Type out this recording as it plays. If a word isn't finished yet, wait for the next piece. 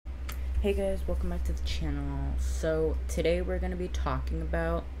Hey guys, welcome back to the channel. So today we're gonna be talking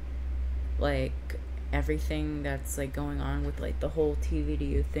about like everything that's like going on with like the whole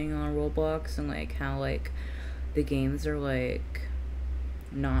TVDU thing on Roblox and like how like the games are like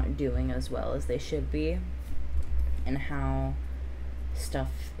not doing as well as they should be and how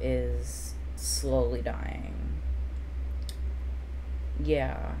stuff is slowly dying.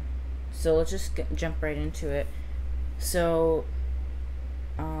 Yeah. So let's just jump right into it. So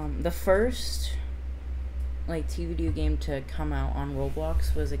the first like TVDU game to come out on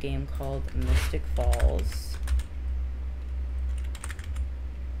Roblox was a game called Mystic Falls.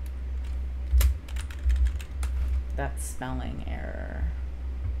 That's spelling error.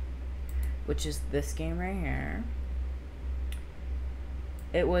 Which is this game right here.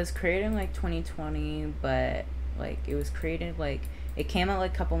 It was created in like 2020, but like it was created like it came out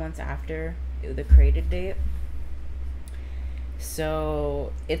like a couple months after the created date.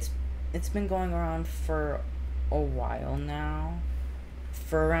 So it's been going around for a while now,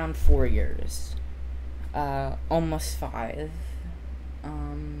 for around 4 years, almost 5.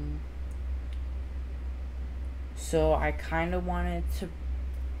 So I kind of wanted to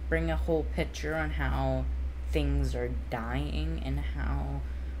bring a whole picture on how things are dying and how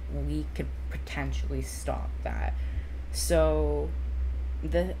we could potentially stop that. So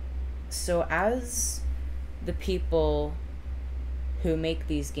as the people who make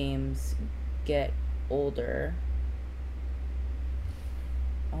these games get older.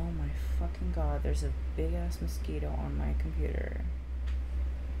 Oh my fucking god, there's a big ass mosquito on my computer.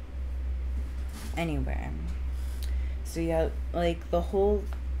 Anyway, so yeah, like the whole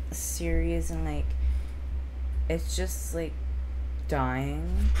series and like it's just like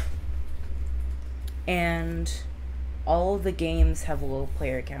dying, and all of the games have low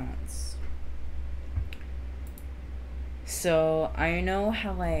player counts. So I know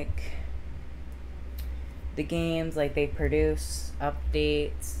how like the games, like they produce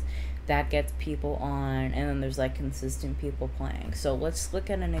updates that gets people on, and then there's like consistent people playing. So let's look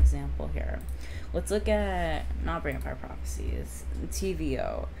at an example here. Let's look at Not Bring Up Our Prophecies,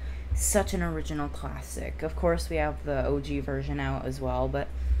 TVO. Such an original classic. Of course we have the OG version out as well, but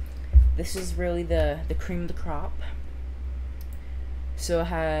this is really the cream of the crop. So it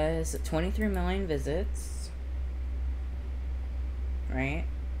has 23 million visits. Right?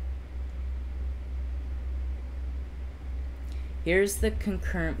 Here's the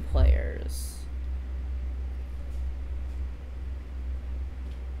concurrent players,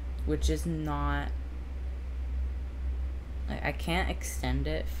 which is not, like, I can't extend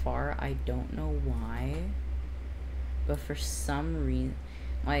it far. I don't know why, but for some reason,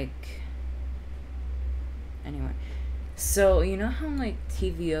 like, anyway. So you know how like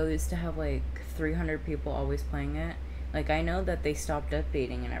TVO used to have like 300 people always playing it? Like, I know that they stopped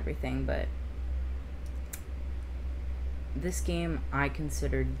updating and everything, but this game I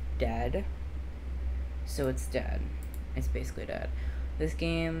consider dead. So it's dead. It's basically dead. This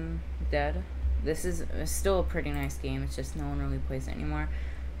game, dead. This is still a pretty nice game. It's just no one really plays it anymore.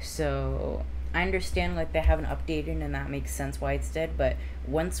 So I understand like they haven't updated and that makes sense why it's dead. But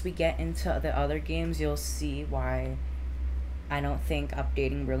once we get into the other games, you'll see why I don't think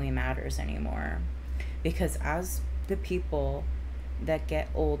updating really matters anymore. Because as the people that get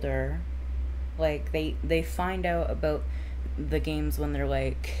older, like they find out about the games when they're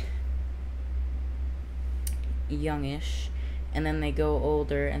like youngish, and then they go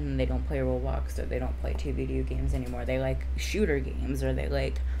older and then they don't play Roblox or they don't play TVDU games anymore. They like shooter games or they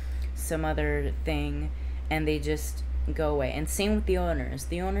like some other thing, and they just go away. And same with the owners.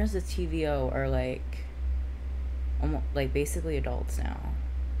 The owners of TVO are like almost like basically adults now,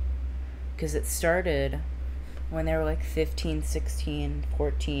 because it started when they were like 15, 16,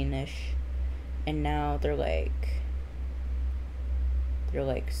 14-ish, and now they're like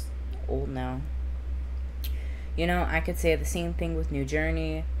old now. You know, I could say the same thing with New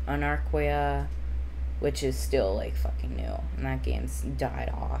Journey, Anarquia, which is still like fucking new, and that game's died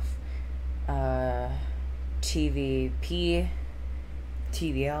off. TVP,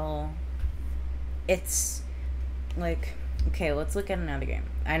 TVL. It's like, okay, let's look at another game.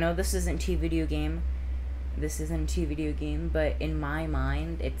 I know this isn't TVDU game. This isn't a TVDU game, but in my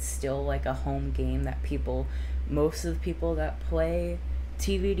mind, it's still like a home game that most of the people that play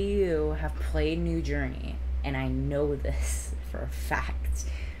TVDU have played New Journey, and I know this for a fact.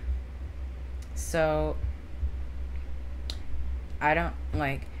 So I don't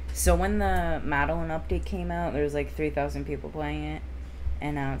like. So when the Madeline update came out, there was like 3,000 people playing it,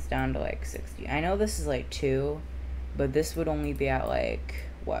 and now it's down to like 60. I know this is like 2, but this would only be at like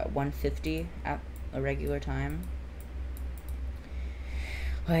what, 150 at a regular time.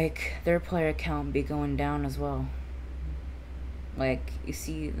 like, their player count be going down as well. Like, you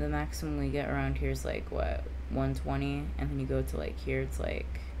see the maximum we get around here is like, what, 120? And then you go to like here, it's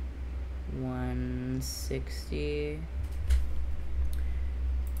like 160.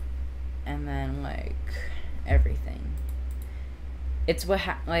 And then like everything. It's what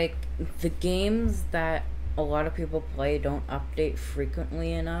like the games that a lot of people play don't update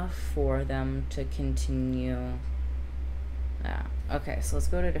frequently enough for them to continue. Yeah. Okay, so let's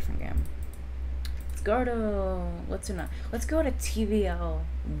go to a different game. Let's go to TVL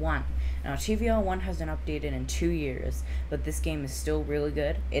 1. Now TVL 1 hasn't updated in 2 years, but this game is still really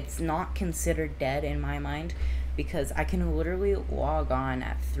good. It's not considered dead in my mind because I can literally log on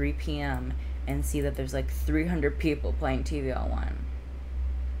at 3 p.m. and see that there's like 300 people playing TVL 1.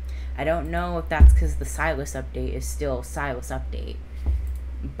 I don't know if that's because the Silas update is still Silas update,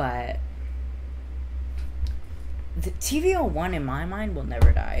 but the TVL 1 in my mind will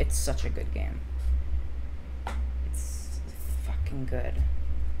never die. It's such a good game. It's fucking good.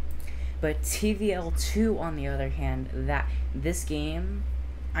 But TVL 2, on the other hand, this game,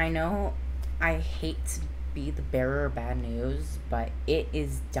 I know I hate to be the bearer of bad news, but it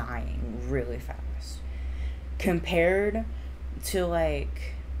is dying really fast. Compared to,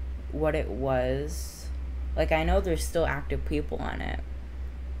 like, what it was. Like, I know there's still active people on it,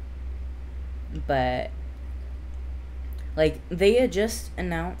 but like, they had just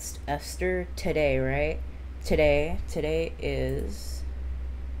announced Esther today, right? Today is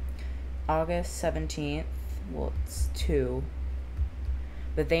August 17th. Well, it's 2.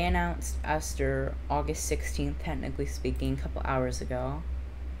 But they announced Esther August 16th, technically speaking, a couple hours ago.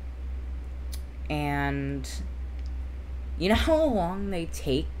 And you know how long they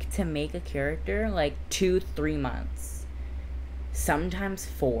take to make a character? Like 2-3 months. Sometimes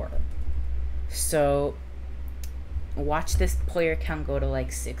 4. So watch this player count go to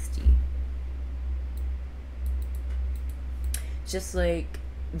like 60. Just like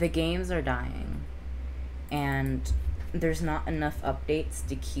the games are dying and there's not enough updates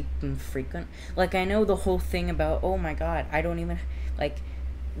to keep them frequent. Like, I know the whole thing about, oh my god, I don't even, like,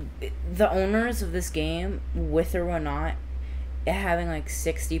 the owners of this game, with or not, having like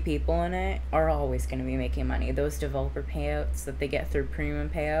 60 people in it, are always going to be making money. Those developer payouts that they get through premium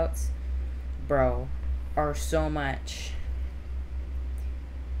payouts, bro, are so much.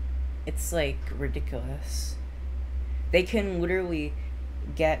 It's like ridiculous. They can literally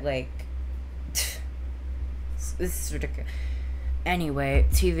get like this is ridiculous. Anyway,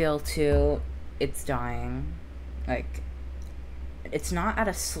 TVL 2, it's dying. Like, it's not at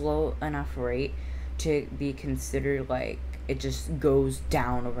a slow enough rate to be considered like it just goes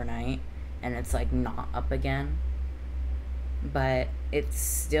down overnight and it's like not up again. But it's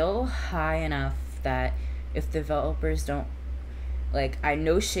still high enough that if developers don't, like, I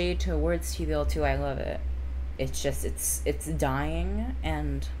no shade towards TVL 2, I love it. It's just it's dying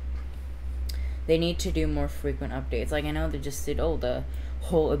and they need to do more frequent updates. Like, I know they just did the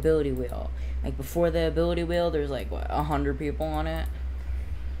whole ability wheel. Like, before the ability wheel, there's like, what, 100 people on it?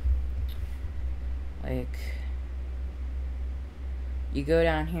 Like, you go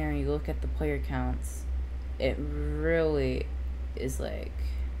down here and you look at the player counts, it really is like,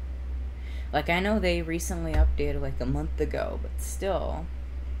 I know they recently updated like a month ago, but still,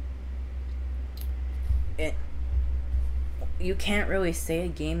 you can't really say a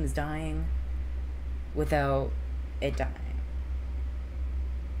game is dying without it dying.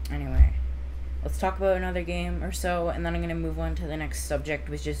 Anyway, let's talk about another game or so, and then I'm gonna move on to the next subject,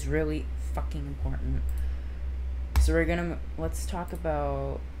 which is really fucking important. So let's talk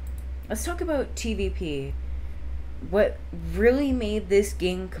about TVP. What really made this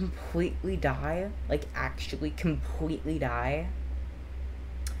game completely die, like actually completely die,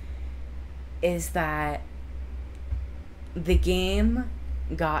 is that the game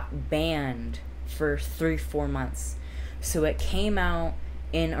got banned for 3-4 months. So it came out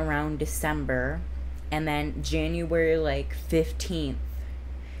in around December, and then January like 15th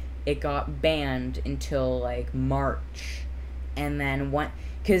it got banned until like March. And then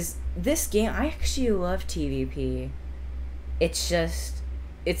because this game, I actually love TVP, it's just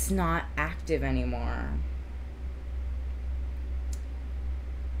it's not active anymore.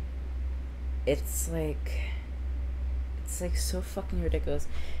 It's like so fucking ridiculous.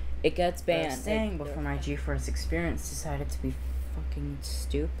 It gets banned. Saying before my GeForce experience decided to be fucking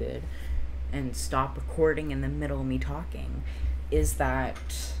stupid and stop recording in the middle of me talking, is that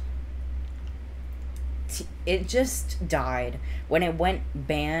it just died when it went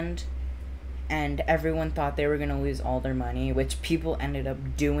banned, and everyone thought they were gonna lose all their money, which people ended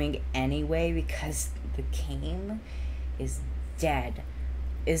up doing anyway because the game is dead.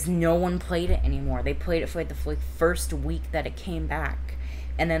 is no one played it anymore. They played it for like the first week that it came back,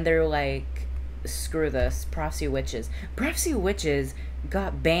 and then they're like, screw this, Prophecy Witches. Prophecy Witches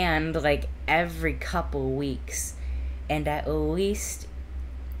got banned like every couple weeks, and at least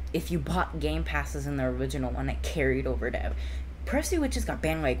if you bought game passes in the original one, it carried over to Prophecy Witches got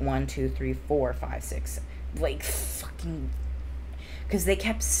banned like 1, 2, 3, 4, 5, 6, like fucking, because they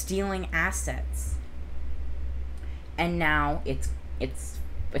kept stealing assets, and now it's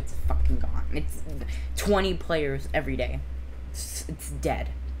fucking gone. It's 20 players every day. It's dead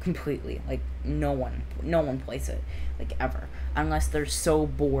completely. Like no one plays it like ever, unless they're so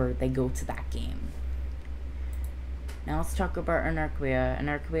bored they go to that game. Now let's talk about Anarquia.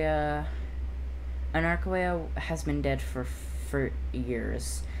 Anarquia has been dead for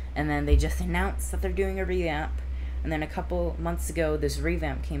years, and then they just announced that they're doing a revamp, and then a couple months ago this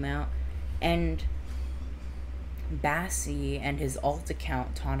revamp came out, and Bassy and his alt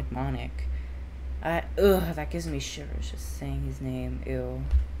account Tonic Monic, that gives me shivers just saying his name. Ew.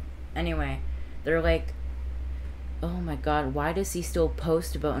 Anyway, they're like, oh my god, why does he still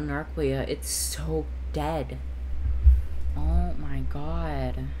post about Anarquia? It's so dead. Oh my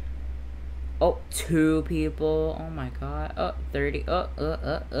god. Oh, 2 people. Oh my god. Oh, 30.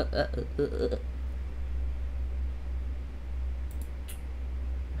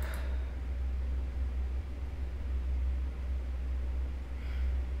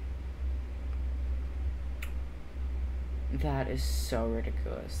 That is so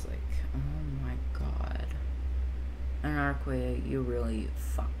ridiculous. Like, oh my god. Anarquia, you really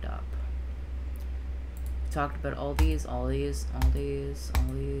fucked up. Talked about all these.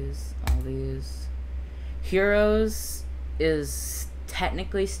 Heroes is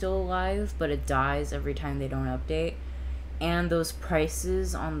technically still alive, but it dies every time they don't update. And those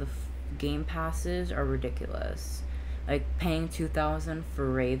prices on the game passes are ridiculous. Like paying $2,000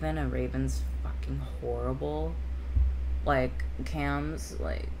 for Raven, and Raven's fucking horrible. Like cams,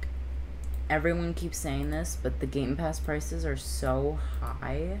 like everyone keeps saying this, but the game pass prices are so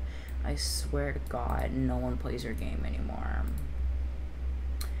high. I swear to God, no one plays your game anymore.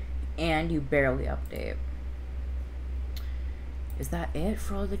 And you barely update. Is that it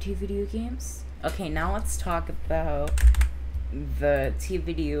for all the TVDU games? Okay, now let's talk about the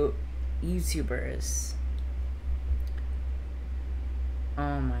TVDU YouTubers.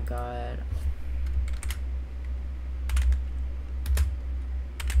 Oh my god.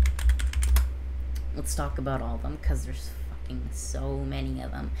 Let's talk about all of them, because there's fucking so many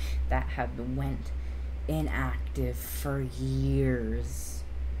of them that have went inactive for years.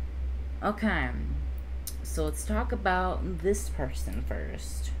 Okay, so let's talk about this person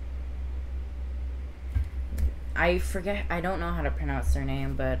first. I forget, I don't know how to pronounce their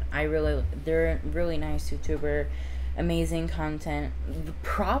name, but they're a really nice YouTuber, amazing content. The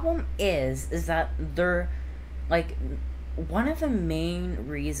problem is that they're, like, one of the main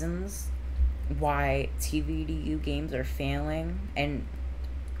reasons why TVDU games are failing and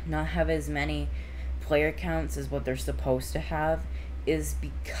not have as many player counts as what they're supposed to have is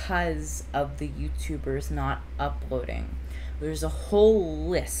because of the YouTubers not uploading. There's a whole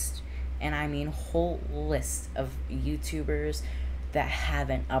list, and I mean whole list, of YouTubers that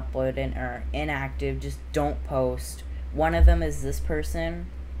haven't uploaded or are inactive, just don't post. One of them is this person,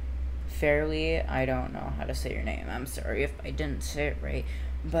 Fairly. I don't know how to say your name. I'm sorry if I didn't say it right.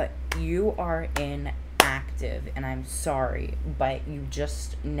 But you are inactive, and I'm sorry, but you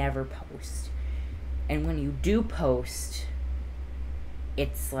just never post. And when you do post,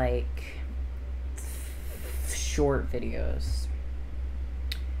 it's like short videos.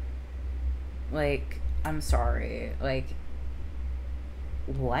 Like, I'm sorry. Like,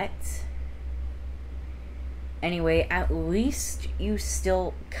 what? Anyway, at least you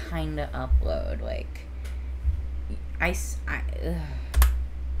still kind of upload. Like,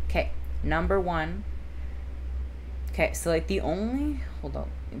 okay, number 1. Okay, so like the only, hold on,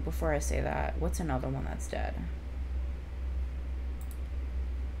 before I say that, what's another one that's dead?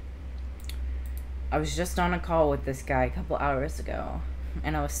 I was just on a call with this guy a couple hours ago,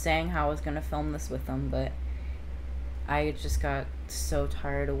 and I was saying how I was gonna film this with him, but I just got so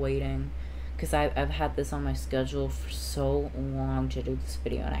tired of waiting, because I've had this on my schedule for so long to do this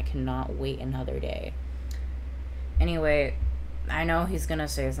video, and I cannot wait another day. Anyway, I know he's gonna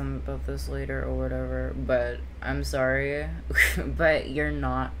say something about this later or whatever, but I'm sorry, but you're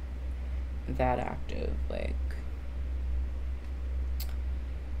not that active, like.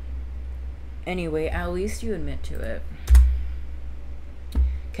 Anyway, at least you admit to it.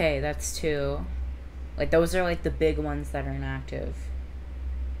 Okay, that's 2. Like, those are like the big ones that are inactive.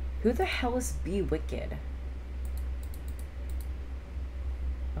 Who the hell is Be Wicked?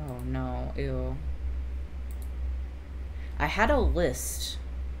 Oh no, ew. I had a list,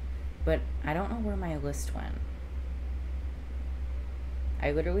 but I don't know where my list went.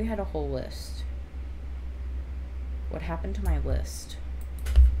 I literally had a whole list. What happened to my list?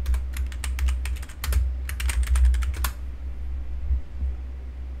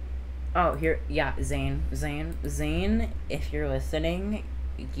 Oh, here, yeah, Zane, if you're listening,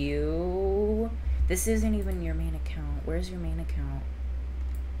 this isn't even your main account. Where's your main account?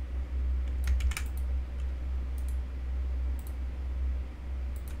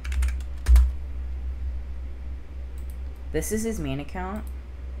 This is his main account.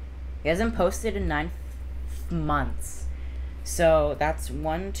 He hasn't posted in 9 months. So that's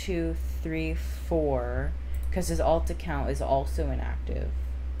 1, 2, 3, 4. Because his alt account is also inactive.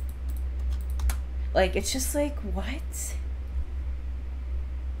 Like, it's just like, what?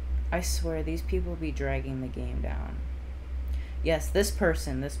 I swear, these people be dragging the game down. Yes, this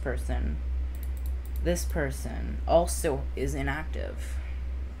person also is inactive.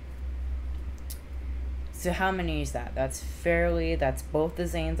 So how many is that? That's both of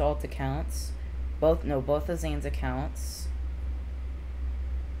Zane's alt accounts. Both of Zane's accounts.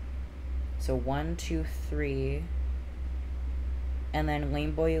 So 1, 2, 3. And then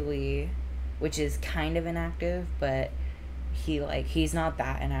Lameboy Lee, which is kind of inactive, but he's not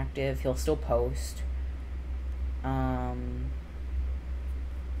that inactive. He'll still post.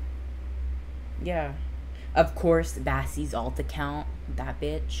 Yeah. Of course, Bassie's alt account, that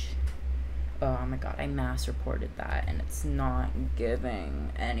bitch. Oh my god, I mass reported that and it's not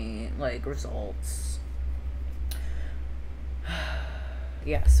giving any like results.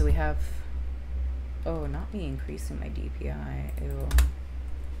 Yeah, so we have, oh, not me increasing my DPI. Ew.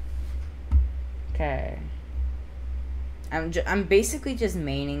 Okay. I'm basically just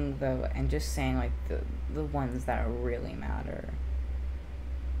maining and just saying like the ones that really matter.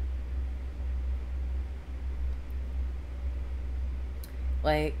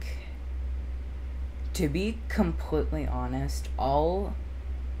 Like, to be completely honest, all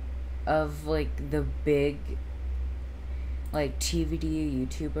of like the big like TVDU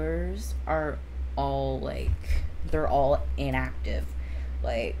YouTubers are all like, they're all inactive.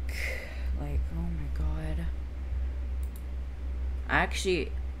 Like oh my god.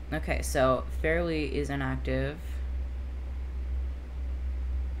 Actually, okay, so Fairly is inactive.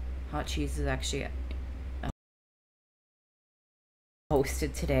 Hot Cheese is actually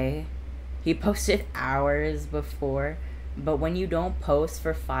posted today. He posted hours before, but when you don't post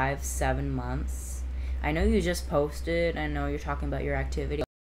for 5-7 months, I know you just posted, I know you're talking about your activity.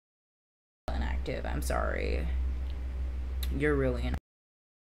 Inactive, I'm sorry. You're really inactive.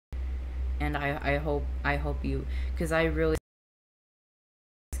 And I hope you, because I really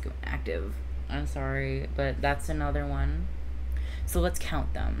active. I'm sorry, but that's another one. So let's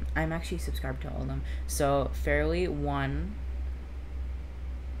count them. I'm actually subscribed to all of them. So Fairly 1,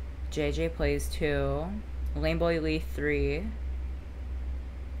 JJ Plays 2, Lameboy Lee 3.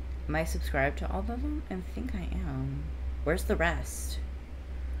 Am I subscribed to all of them? I think I am. Where's the rest?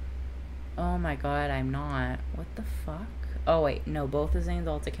 Oh my god, I'm not. What the fuck? Oh wait, no, both of Zane's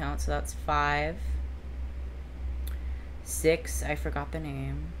alt accounts, so that's 5. 6, I forgot the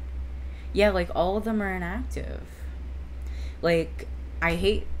name. Yeah, like all of them are inactive. Like, I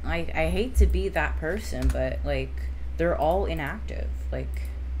hate to be that person, but like they're all inactive. Like,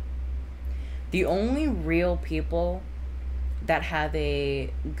 the only real people that have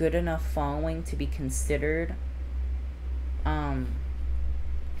a good enough following to be considered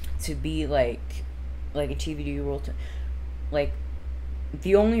to be like a TVDU rule, like,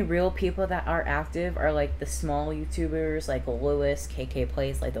 the only real people that are active are like the small YouTubers like Lewis, KK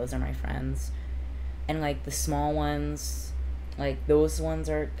Plays, like those are my friends. And like the small ones, like those ones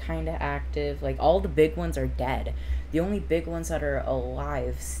are kind of active. Like all the big ones are dead. The only big ones that are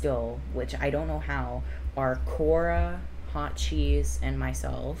alive still, which I don't know how, are Cora, Hot Cheese, and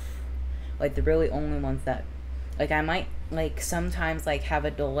myself. Like the really only ones that, like, I might like sometimes like have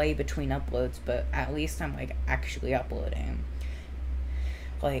a delay between uploads, but at least I'm like actually uploading.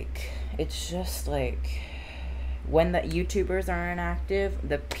 Like, it's just like, when the YouTubers are inactive,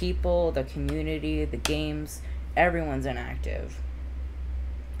 the people, the community, the games, everyone's inactive.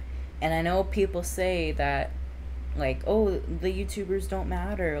 And I know people say that, like, oh, the YouTubers don't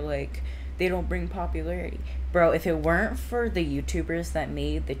matter, like, they don't bring popularity. Bro, if it weren't for the YouTubers that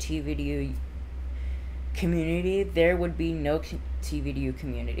made the TVDU community, there would be no TVDU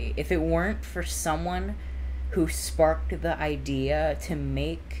community. If it weren't for someone who sparked the idea to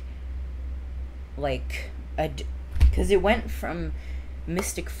make, like, because it went from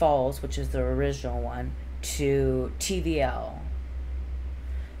Mystic Falls, which is the original one, to TVL.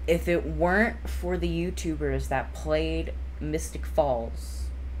 if it weren't for the YouTubers that played Mystic Falls,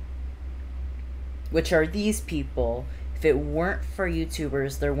 which are these people, if it weren't for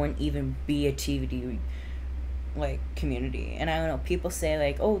YouTubers, there wouldn't even be a TVDU like community. And I don't know, people say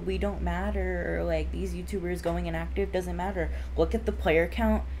like, oh, we don't matter, or like these YouTubers going inactive doesn't matter. Look at the player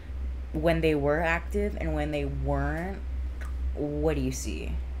count when they were active and when they weren't. What do you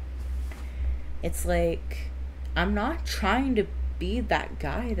see? It's like, I'm not trying to be that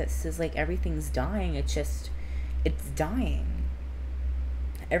guy that says like everything's dying. It's just, it's dying.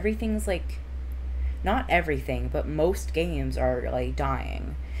 Everything's like, not everything, but most games are like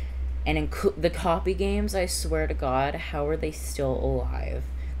dying. And the copy games, I swear to God, how are they still alive?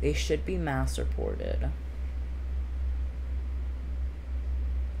 They should be mass reported.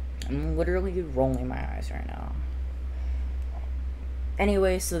 I'm literally rolling my eyes right now.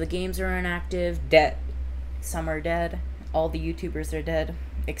 Anyway, so the games are inactive, dead. Some are dead. All the YouTubers are dead,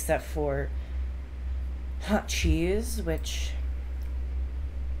 except for Hot Cheese, which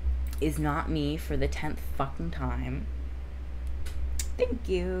is not me for the 10th fucking time. Thank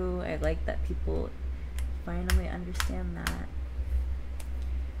you. I like that people finally understand that.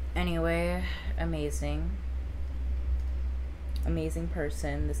 Anyway, amazing. Amazing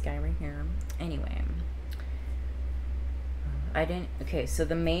person, this guy right here. Anyway. Okay, so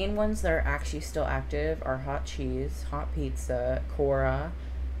the main ones that are actually still active are Hot Cheese, Hot Pizza, Cora,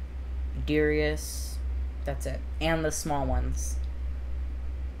 Darius, that's it. And the small ones.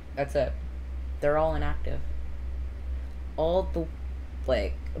 That's it. They're all inactive. All the,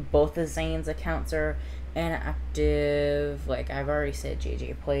 like, both of Zane's accounts are inactive. Like, I've already said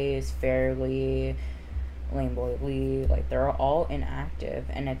JJ Plays, Fairly, Lameboy Lee, like, they're all inactive.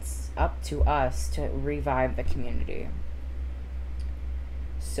 And it's up to us to revive the community.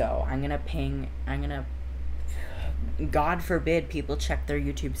 So, I'm gonna, God forbid people check their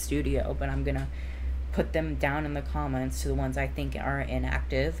YouTube studio, but I'm gonna put them down in the comments to the ones I think are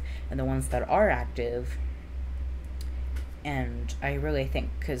inactive and the ones that are active. And I really think,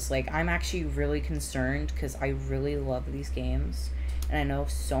 because like, I'm actually really concerned because I really love these games and I know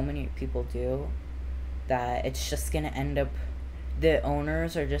so many people do, that it's just gonna end up, the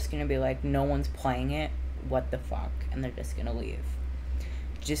owners are just gonna be like, no one's playing it, what the fuck, and they're just gonna leave.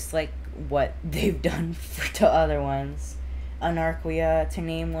 Just like what they've done to other ones. Anarquia, to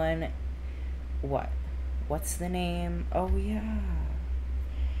name one. What's the name? Oh yeah,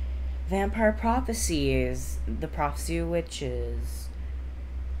 Vampire Prophecies, The Prophecy of Witches,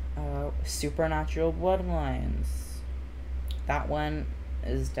 Supernatural Bloodlines. That one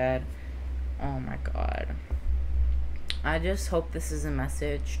is dead. Oh my god. I just hope this is a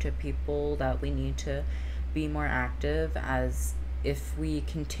message to people that we need to be more active, as if we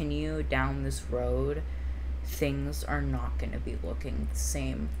continue down this road, things are not going to be looking the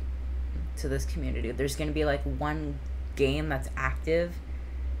same to this community. There's going to be like one game that's active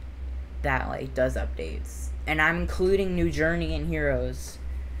that like does updates, and I'm including New Journey and Heroes,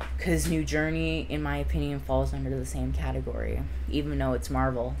 because New Journey, in my opinion, falls under the same category, even though it's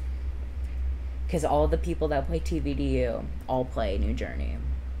Marvel, because all the people that play TVDU all play New Journey.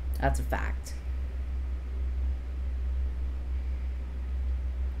 That's a fact.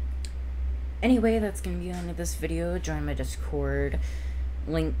 Anyway, that's gonna be the end of this video. Join my Discord,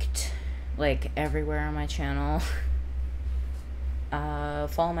 linked like everywhere on my channel.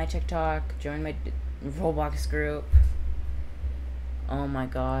 Follow my TikTok, join my Roblox group. Oh my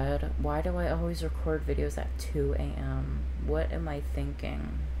god, why do I always record videos at 2 a.m? What am I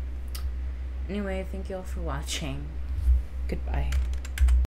thinking? Anyway, thank you all for watching. Goodbye.